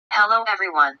Hello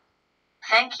everyone.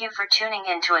 Thank you for tuning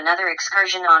in to another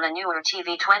excursion on a newer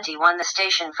TV21, the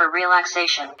station for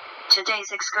relaxation.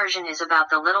 Today's excursion is about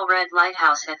the Little Red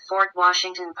Lighthouse at Fort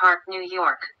Washington Park, New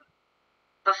York.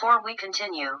 Before we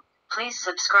continue, please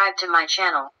subscribe to my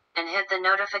channel, and hit the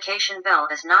notification bell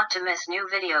as not to miss new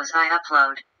videos I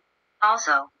upload.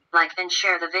 Also, like and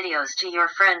share the videos to your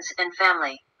friends and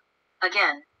family.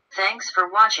 Again, thanks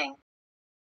for watching.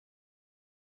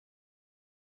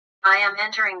 I am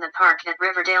entering the park at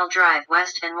Riverdale Drive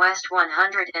West and West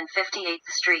 158th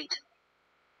Street.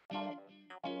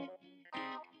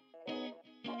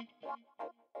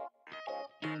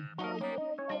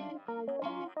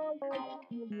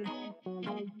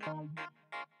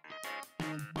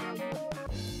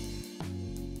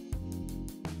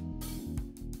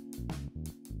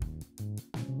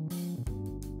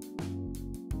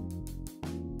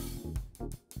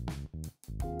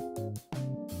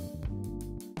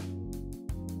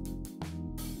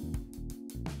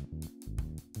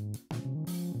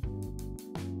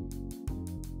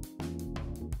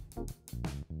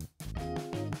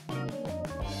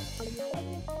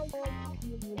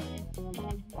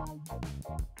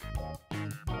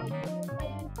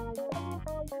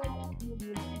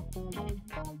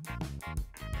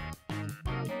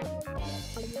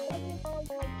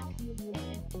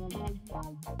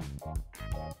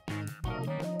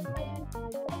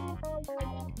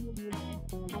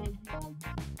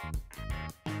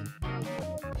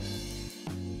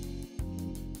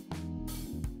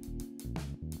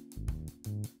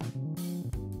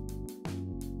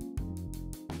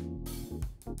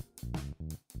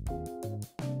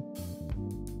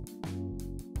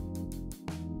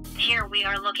 Here we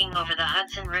are looking over the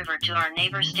Hudson River to our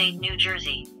neighbor state, New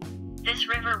Jersey. This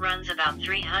river runs about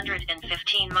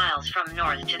 315 miles from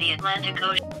north to the Atlantic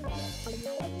Ocean.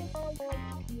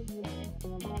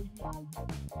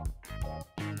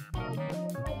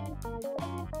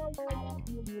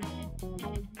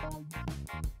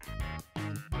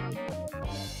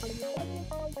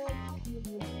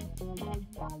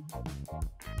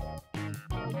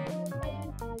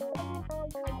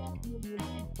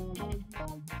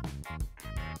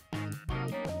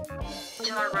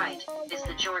 To our right is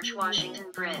the George Washington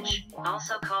Bridge,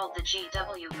 also called the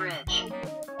GW Bridge.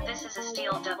 This is a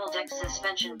steel double-deck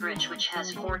suspension bridge which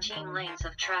has 14 lanes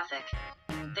of traffic.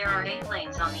 There are 8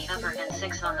 lanes on the upper and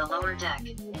 6 on the lower deck.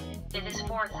 It is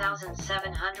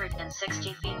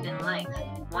 4,760 feet in length,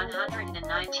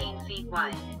 119 feet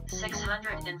wide,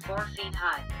 604 feet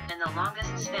high, and the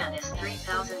longest span is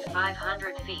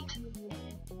 3,500 feet.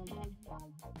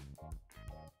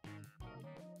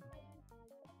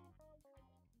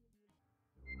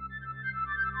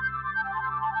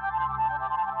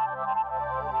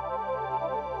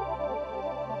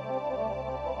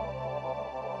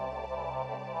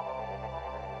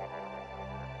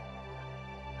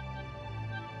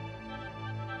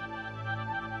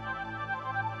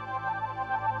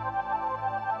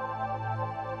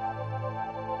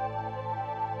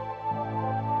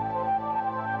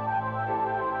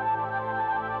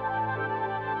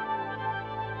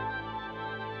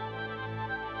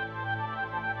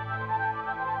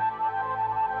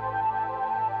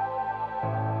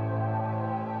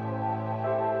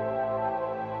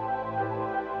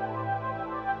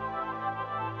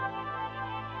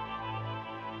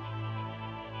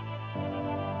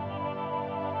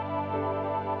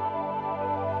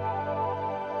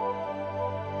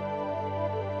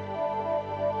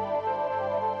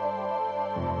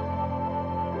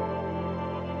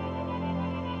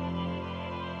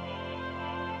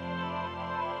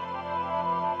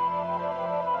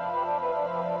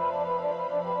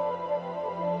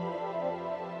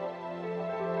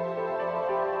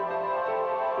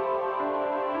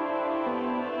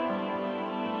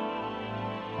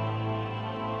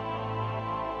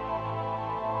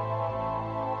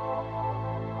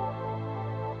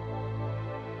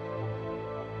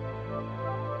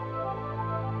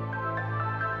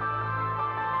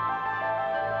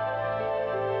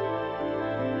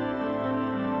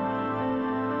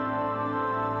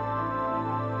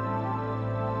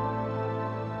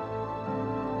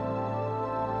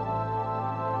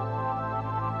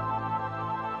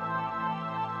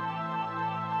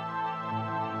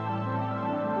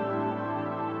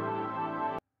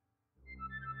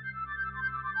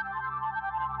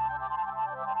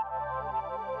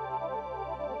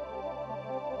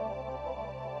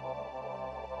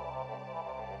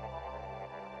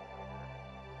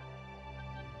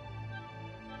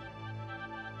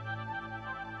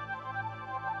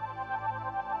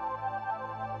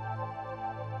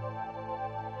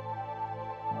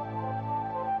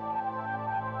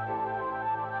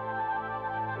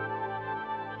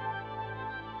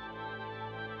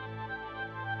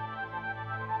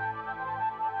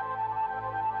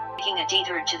 taking a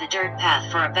detour to the dirt path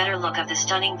for a better look of the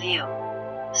stunning view.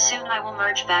 Soon I will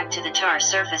merge back to the tar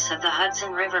surface of the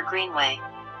Hudson River Greenway.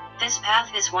 This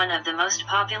path is one of the most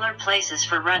popular places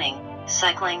for running,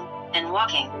 cycling, and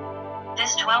walking.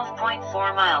 This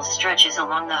 12.4 miles stretches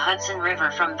along the Hudson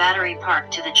River from Battery Park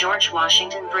to the George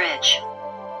Washington Bridge.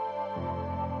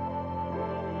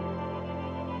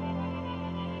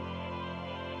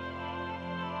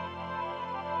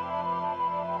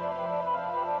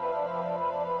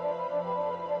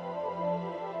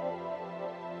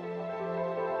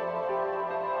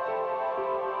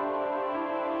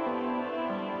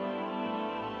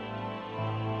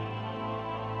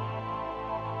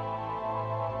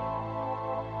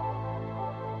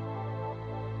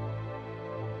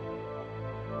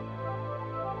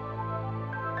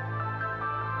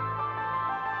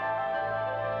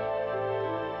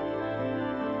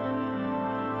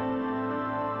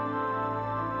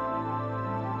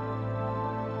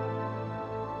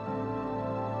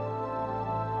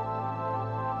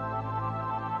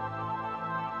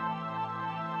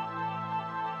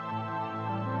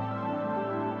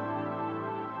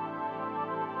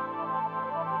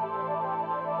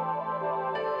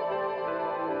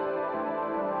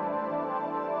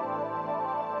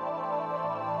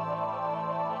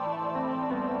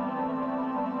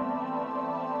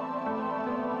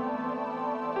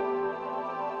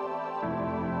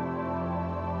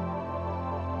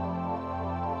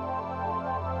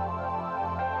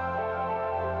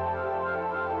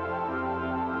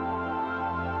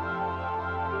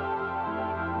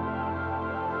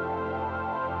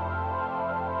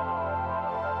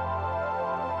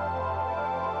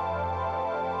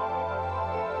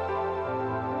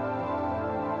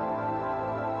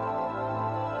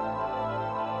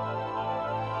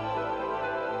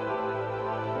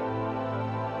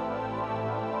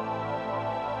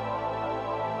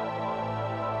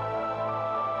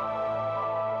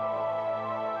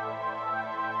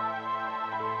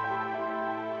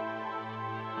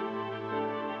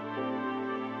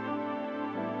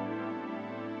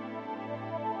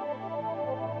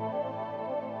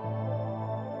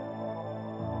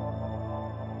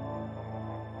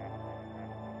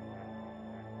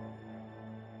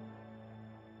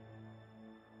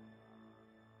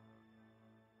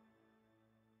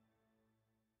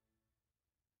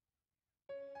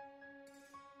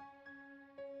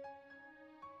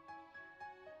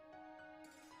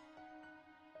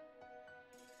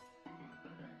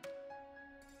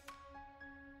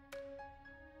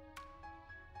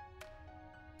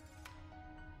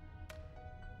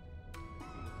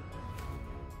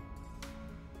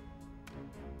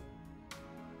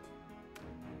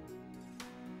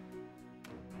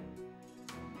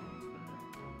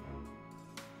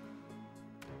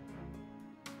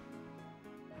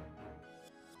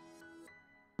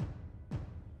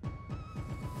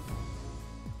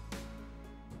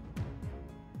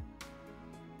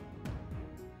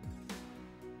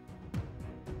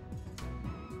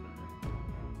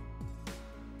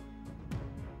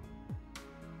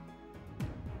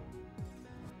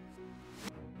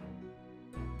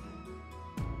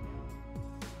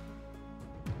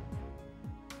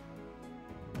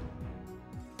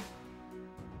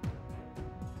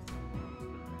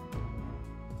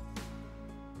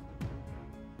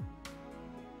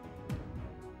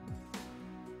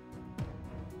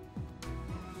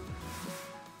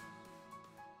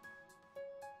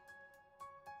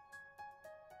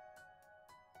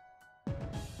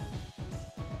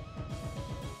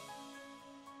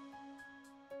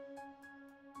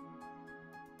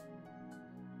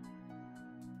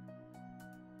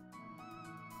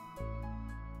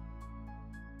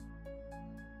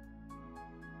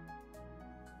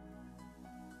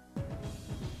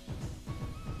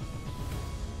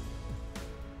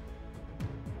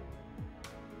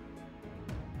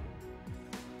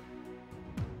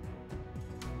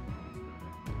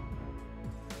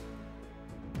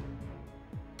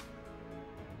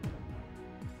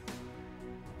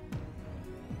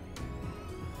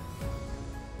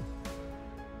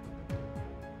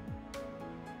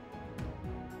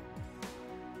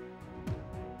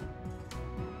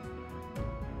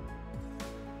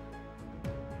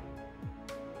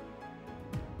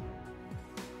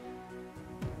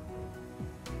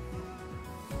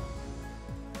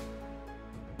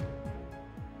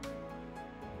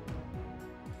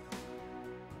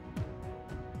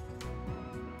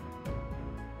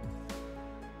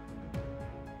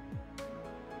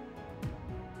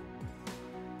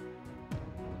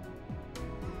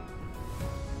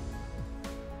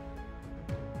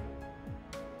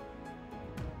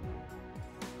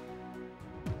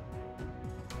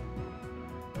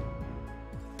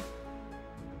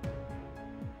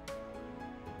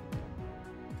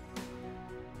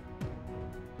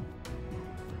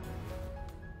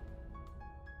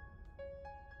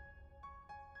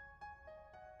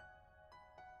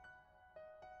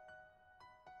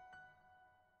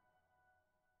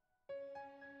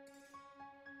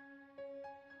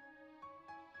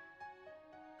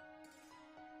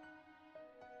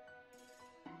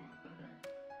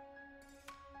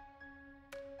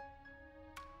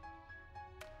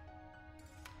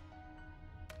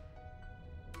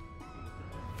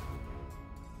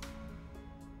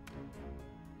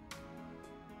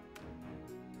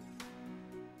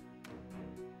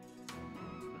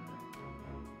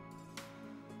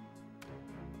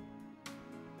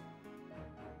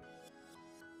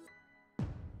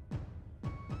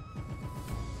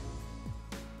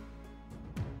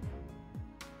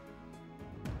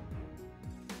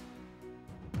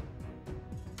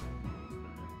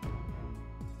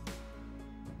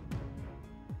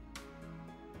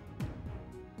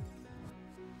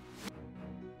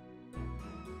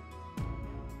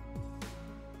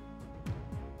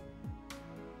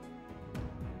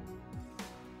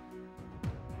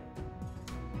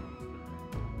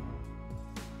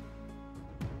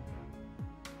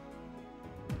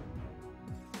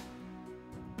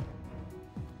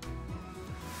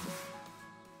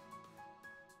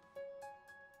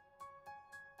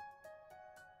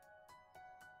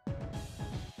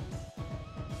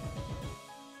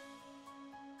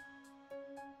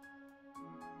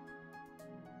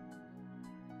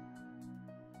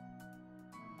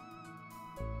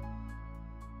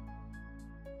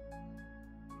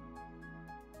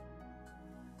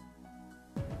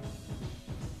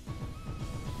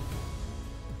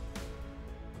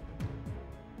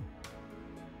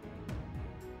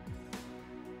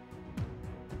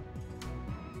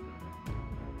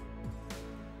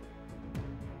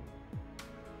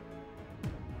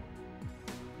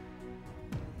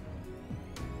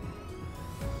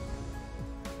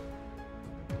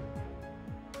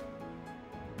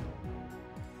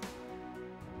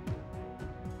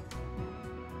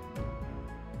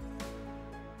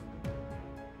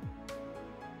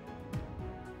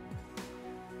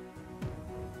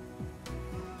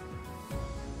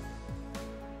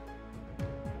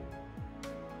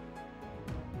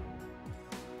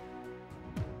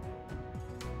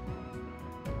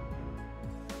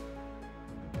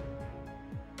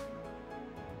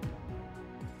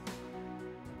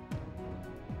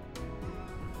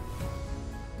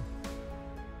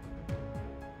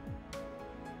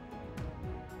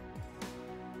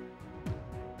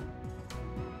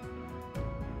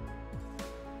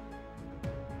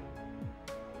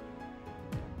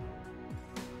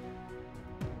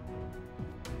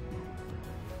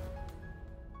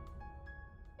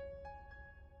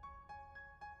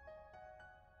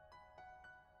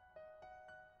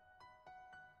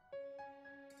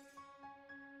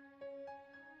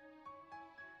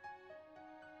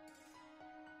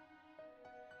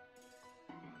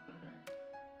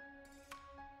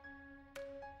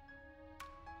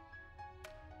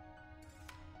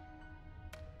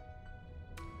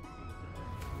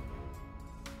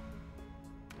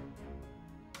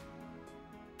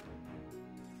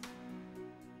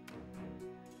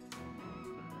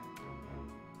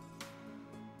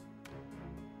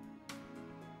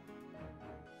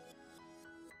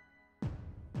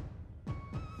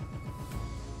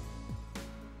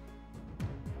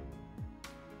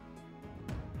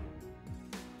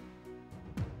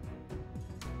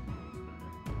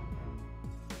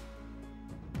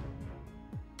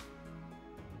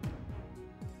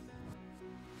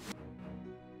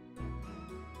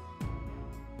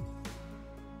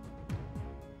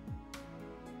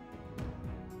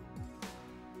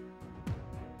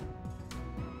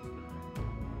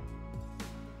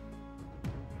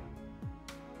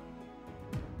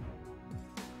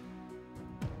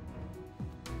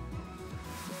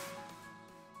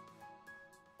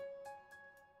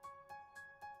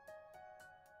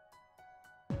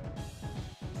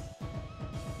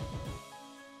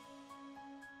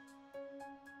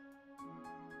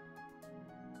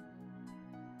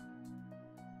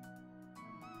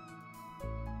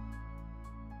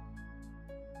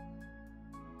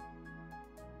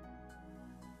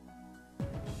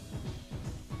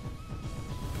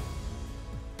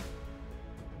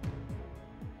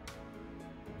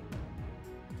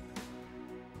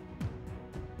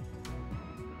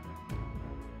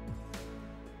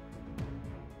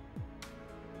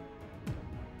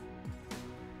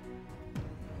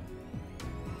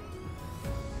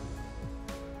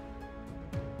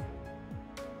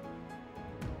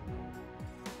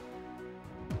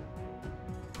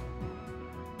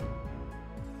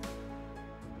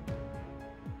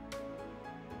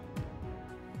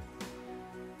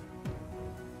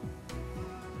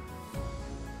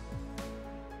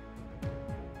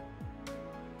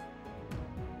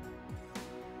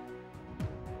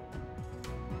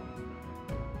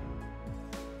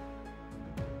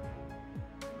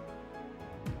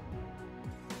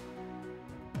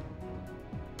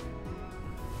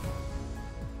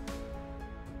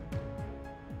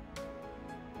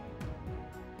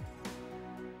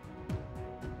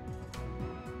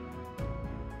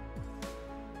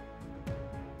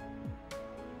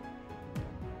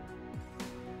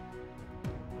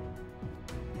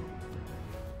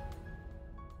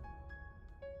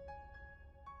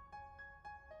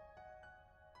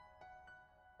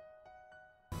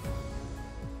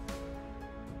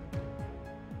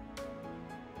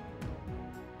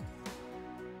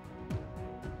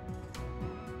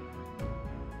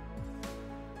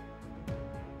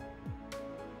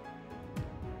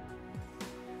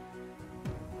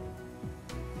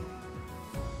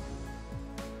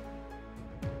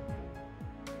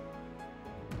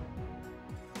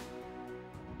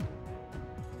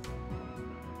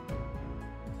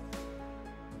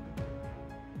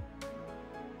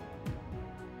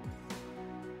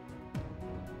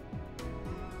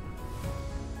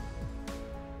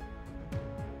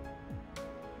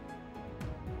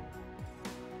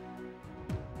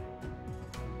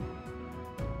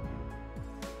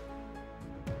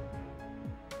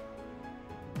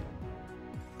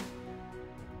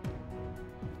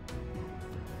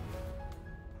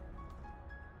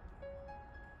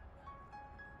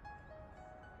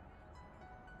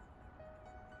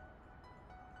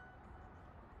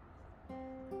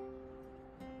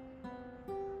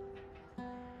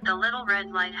 The Little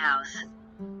Red Lighthouse,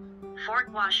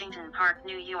 Fort Washington Park,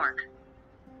 New York.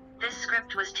 This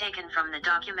script was taken from the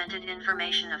documented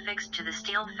information affixed to the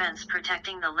steel fence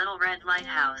protecting the Little Red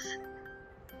Lighthouse.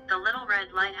 The Little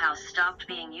Red Lighthouse stopped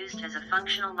being used as a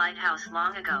functional lighthouse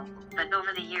long ago, but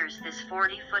over the years this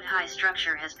 40-foot-high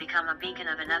structure has become a beacon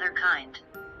of another kind.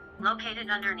 Located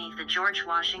underneath the George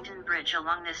Washington Bridge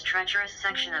along this treacherous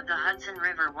section of the Hudson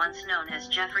River once known as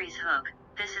Jeffrey's Hook,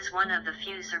 this is one of the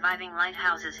few surviving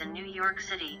lighthouses in New York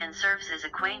City and serves as a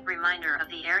quaint reminder of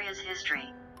the area's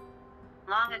history.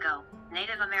 Long ago,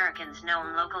 Native Americans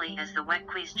known locally as the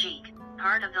Wet'suwet'en,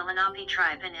 part of the Lenape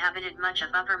tribe, inhabited much of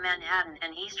Upper Manhattan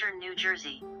and eastern New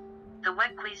Jersey. The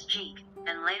Wet'suwet'en,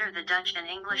 and later the Dutch and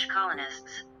English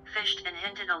colonists, fished and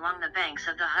hunted along the banks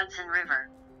of the Hudson River.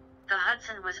 The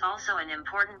Hudson was also an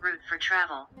important route for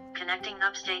travel, connecting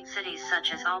upstate cities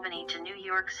such as Albany to New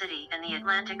York City and the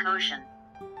Atlantic Ocean.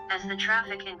 As the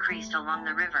traffic increased along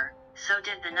the river, so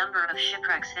did the number of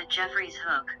shipwrecks at Jeffrey's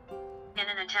Hook. In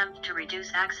an attempt to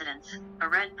reduce accidents, a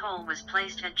red pole was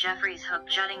placed at Jeffrey's Hook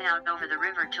jutting out over the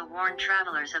river to warn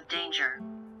travelers of danger.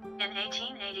 In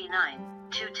 1889,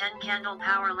 two 10-candle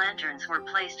power lanterns were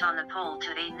placed on the pole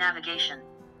to aid navigation.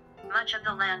 Much of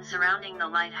the land surrounding the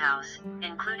lighthouse,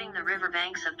 including the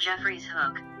riverbanks of Jeffrey's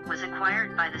Hook, was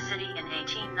acquired by the city in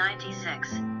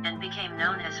 1896, and became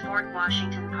known as Fort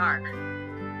Washington Park.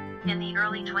 In the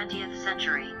early 20th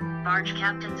century, barge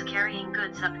captains carrying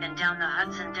goods up and down the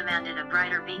Hudson demanded a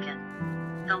brighter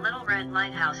beacon. The Little Red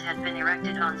Lighthouse had been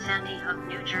erected on Sandy Hook,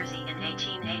 New Jersey in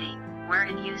 1880, where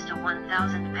it used a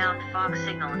 1,000-pound fog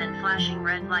signal and flashing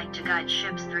red light to guide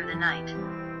ships through the night.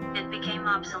 It became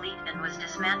obsolete and was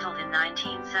dismantled in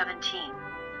 1917.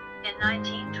 In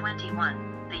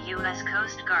 1921, the U.S.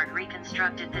 Coast Guard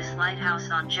reconstructed this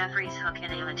lighthouse on Jeffrey's Hook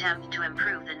in an attempt to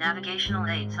improve the navigational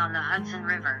aids on the Hudson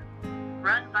River.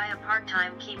 Run by a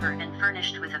part-time keeper and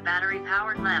furnished with a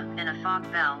battery-powered lamp and a fog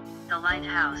bell, the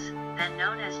lighthouse, then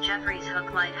known as Jeffrey's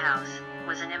Hook Lighthouse,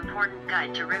 was an important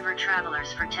guide to river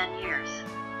travelers for 10 years.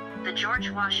 The George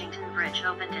Washington Bridge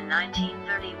opened in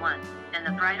 1931, and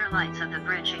the brighter lights of the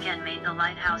bridge again made the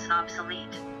lighthouse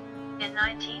obsolete. In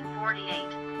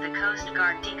 1948, the Coast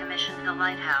Guard decommissioned the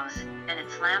lighthouse, and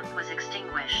its lamp was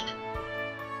extinguished.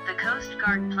 The Coast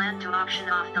Guard planned to auction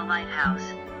off the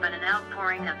lighthouse, but an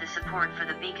outpouring of the support for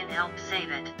the beacon helped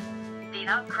save it. The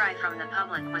outcry from the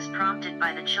public was prompted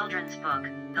by the children's book,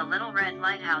 The Little Red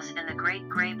Lighthouse and the Great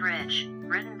Gray Bridge,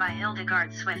 written by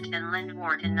Hildegard Swift and Lind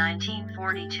Ward in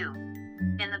 1942.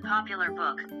 In the popular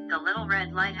book, the Little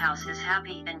Red Lighthouse is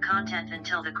happy and content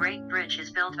until the Great Bridge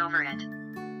is built over it.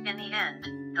 In the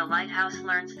end, the lighthouse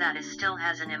learns that it still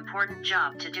has an important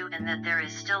job to do and that there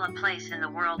is still a place in the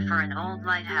world for an old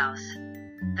lighthouse.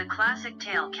 The classic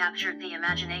tale captured the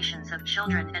imaginations of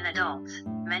children and adults,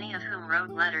 many of whom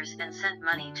wrote letters and sent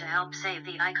money to help save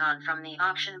the icon from the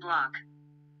auction block.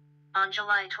 On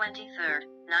July 23,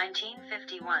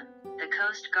 1951, the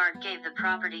Coast Guard gave the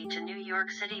property to New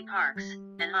York City Parks,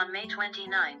 and on May 29,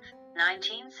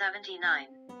 1979,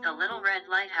 the Little Red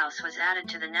Lighthouse was added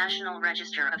to the National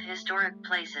Register of Historic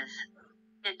Places.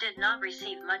 It did not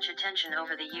receive much attention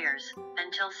over the years,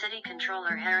 until City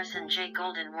Controller Harrison J.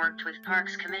 Golden worked with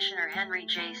Parks Commissioner Henry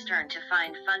J. Stern to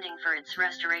find funding for its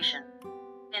restoration.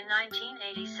 In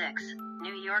 1986,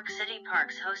 New York City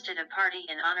Parks hosted a party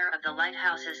in honor of the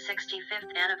lighthouse's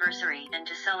 65th anniversary and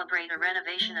to celebrate a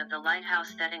renovation of the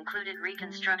lighthouse that included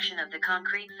reconstruction of the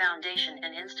concrete foundation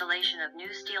and installation of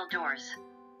new steel doors.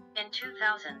 In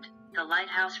 2000, the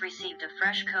lighthouse received a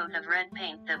fresh coat of red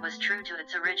paint that was true to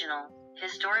its original,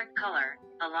 historic color,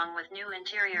 along with new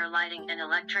interior lighting and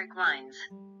electric lines.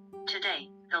 Today,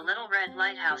 the Little Red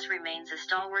Lighthouse remains a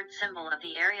stalwart symbol of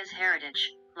the area's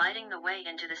heritage, lighting the way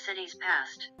into the city's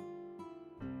past.